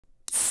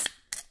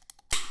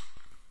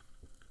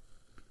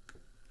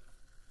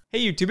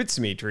Hey YouTube, it's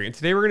Dimitri, and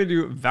today we're going to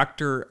do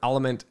vector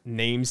element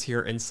names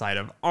here inside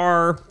of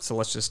R. So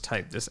let's just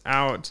type this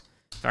out,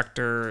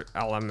 vector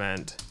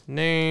element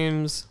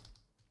names.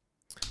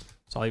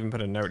 So I'll even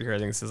put a note here, I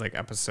think this is like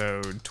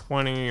episode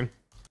 20.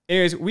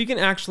 Anyways, we can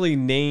actually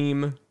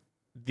name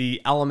the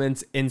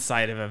elements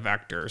inside of a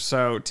vector.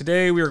 So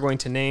today we are going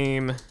to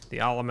name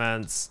the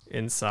elements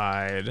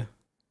inside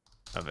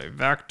of a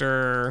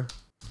vector.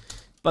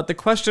 But the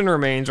question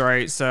remains,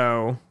 right?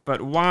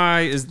 But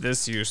why is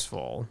this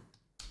useful?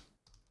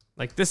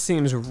 Like, this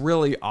seems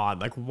really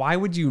odd. Like, why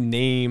would you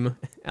name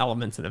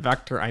elements in a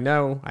vector? I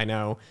know. I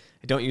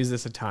don't use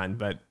this a ton,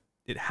 but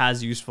it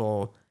has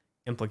useful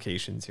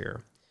implications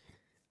here.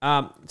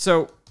 Let's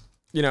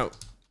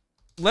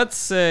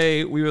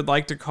say we would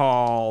like to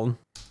call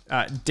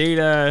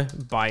data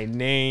by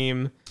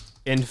name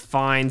and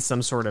find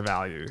some sort of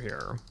value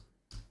here.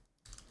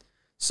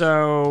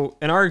 So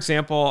in our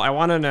example, I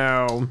want to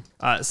know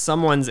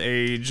someone's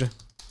age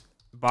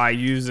by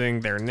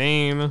using their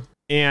name.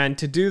 And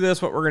to do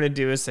this, what we're going to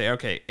do is say,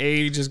 okay,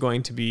 age is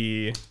going to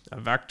be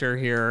a vector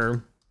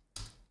here.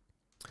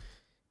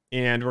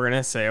 And we're going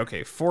to say,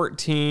 okay,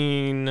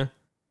 14,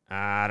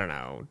 I don't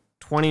know,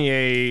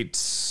 28,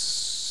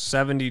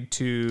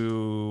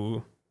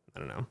 72, I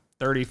don't know,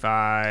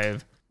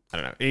 35, I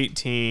don't know,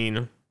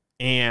 18,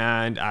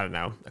 and I don't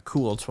know, a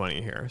cool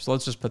 20 here. So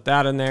let's just put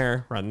that in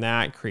there, run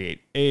that, create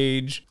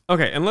age.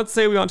 Okay, and let's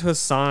say we want to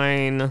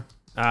assign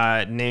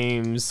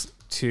names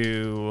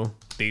to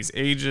these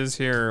ages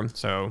here.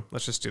 So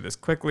let's just do this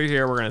quickly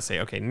here. We're going to say,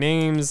 okay,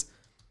 names,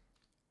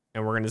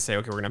 and we're going to say,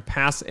 okay, we're going to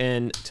pass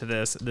in to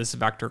this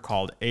vector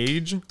called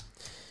age,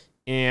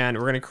 and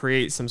we're going to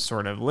create some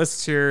sort of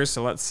list here.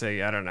 So let's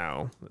say, I don't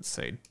know, let's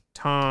say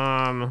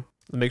Tom.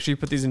 Make sure you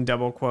put these in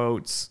double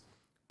quotes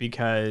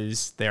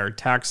because they are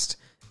text.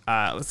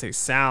 Let's say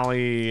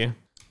Sally.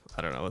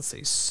 I don't know, let's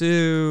say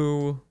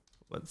Sue.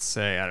 Let's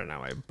say, I don't know,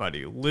 my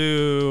buddy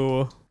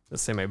Lou.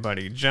 Let's say my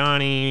buddy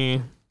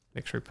Johnny.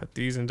 Make sure we put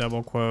these in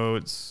double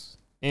quotes.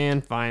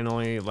 And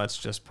finally, let's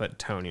just put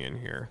Tony in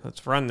here.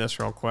 Let's run this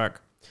real quick.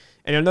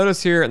 And you'll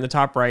notice here in the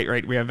top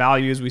right, we have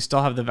values. We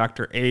still have the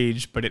vector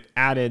age, but it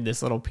added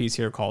this little piece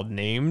here called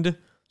named.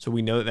 So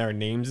we know that there are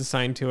names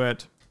assigned to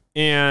it.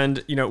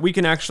 And, we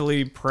can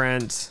actually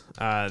print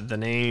the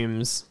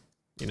names,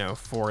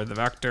 for the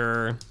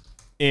vector.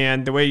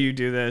 And the way you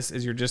do this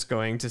is you're just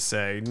going to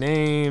say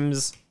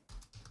names,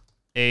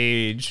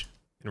 age,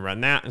 and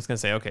run that. It's going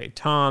to say, okay,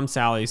 Tom,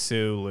 Sally,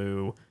 Sue,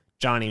 Lou,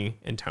 Johnny,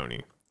 and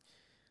Tony.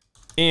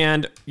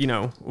 And,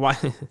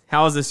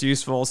 how is this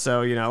useful?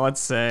 So,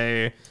 let's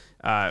say,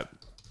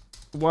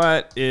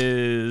 what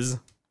is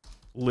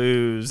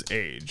Lou's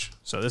age?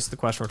 So this is the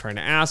question we're trying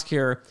to ask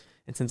here.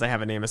 And since I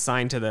have a name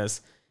assigned to this,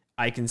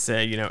 I can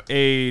say,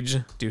 age,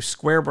 do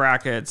square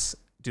brackets,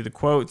 do the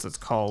quotes, let's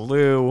call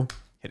Lou,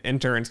 hit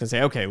enter, and it's going to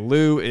say, okay,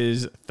 Lou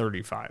is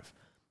 35.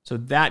 So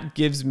that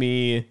gives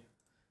me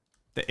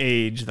the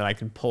age that I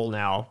can pull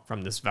now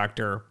from this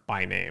vector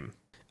by name.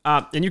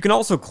 And you can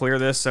also clear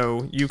this.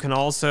 So you can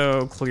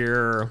also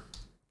clear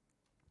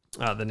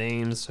the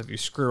names. So if you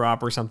screw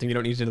up or something, you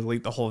don't need to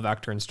delete the whole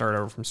vector and start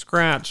over from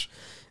scratch.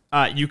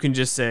 You can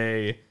just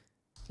say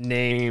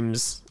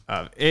names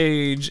of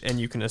age, and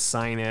you can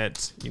assign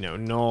it,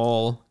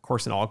 null, of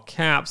course, in all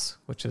caps,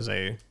 which is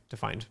a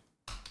defined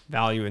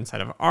value inside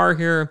of R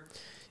here.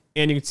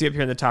 And you can see up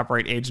here in the top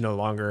right, age no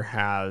longer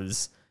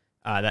has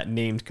that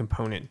named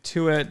component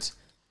to it.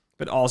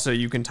 But also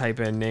you can type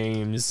in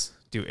names,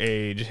 do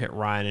age, hit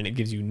run, and it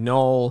gives you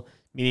null,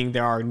 meaning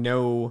there are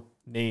no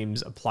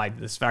names applied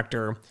to this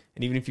vector.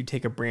 And even if you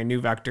take a brand new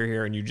vector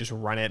here and you just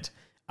run it,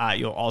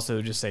 you'll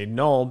also just say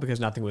null because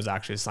nothing was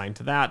actually assigned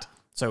to that.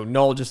 So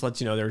null just lets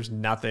you know there's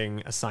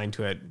nothing assigned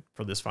to it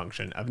for this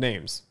function of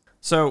names.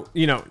 So,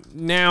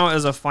 now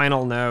as a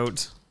final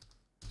note,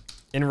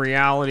 in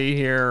reality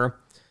here,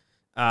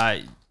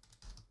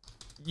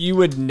 you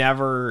would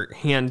never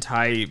hand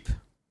type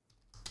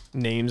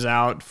names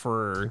out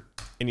for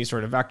any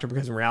sort of vector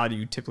because in reality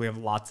you typically have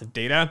lots of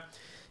data.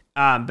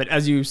 But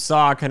as you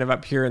saw kind of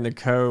up here in the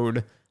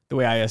code, the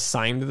way I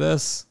assigned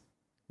this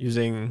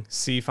using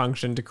C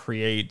function to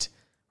create,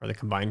 or the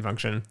combine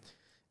function,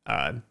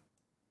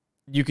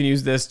 you can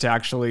use this to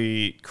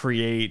actually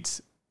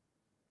create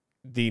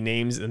the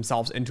names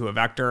themselves into a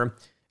vector.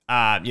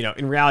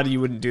 In reality, you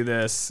wouldn't do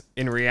this.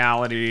 In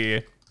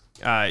reality,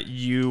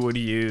 you would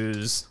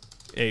use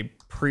a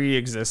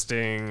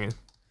pre-existing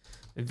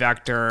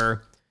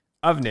vector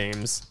of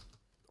names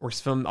or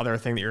some other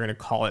thing that you're going to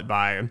call it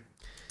by,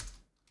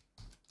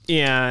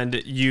 and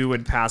you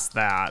would pass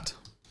that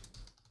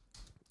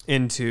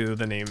into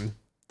the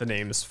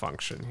names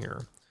function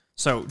here.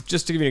 So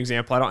just to give you an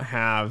example, I don't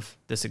have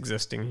this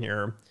existing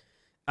here,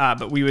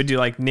 but we would do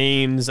like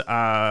names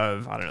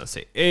of, I don't know,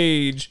 say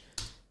age,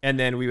 and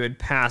then we would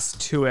pass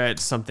to it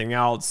something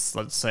else.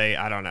 Let's say,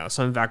 I don't know,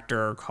 some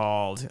vector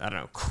called, I don't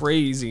know,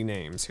 crazy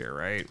names here,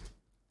 right?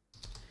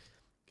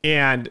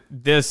 And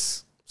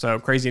this, so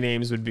crazy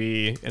names would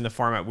be in the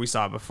format we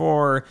saw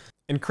before,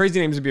 and crazy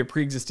names would be a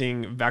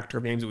pre-existing vector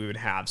of names that we would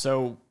have.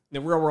 So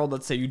In the real world,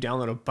 let's say you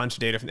download a bunch of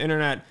data from the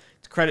internet.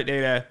 It's credit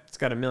data. It's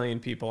got 1 million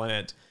people in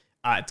it.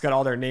 It's got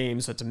all their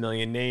names, so it's 1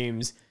 million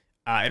names.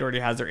 It already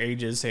has their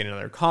ages, say in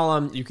another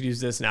column. You could use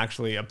this and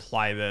actually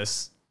apply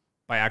this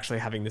by actually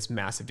having this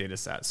massive data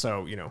set.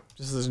 So,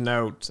 just as a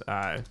note,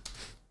 I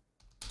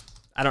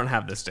don't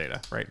have this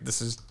data, right?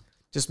 This is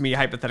just me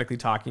hypothetically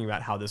talking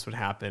about how this would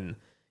happen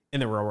in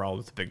the real world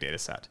with a big data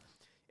set.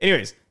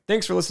 Anyways,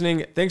 thanks for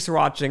listening. Thanks for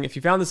watching. If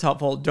you found this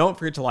helpful, don't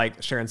forget to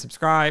like, share, and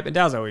subscribe. And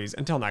as always,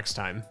 until next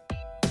time.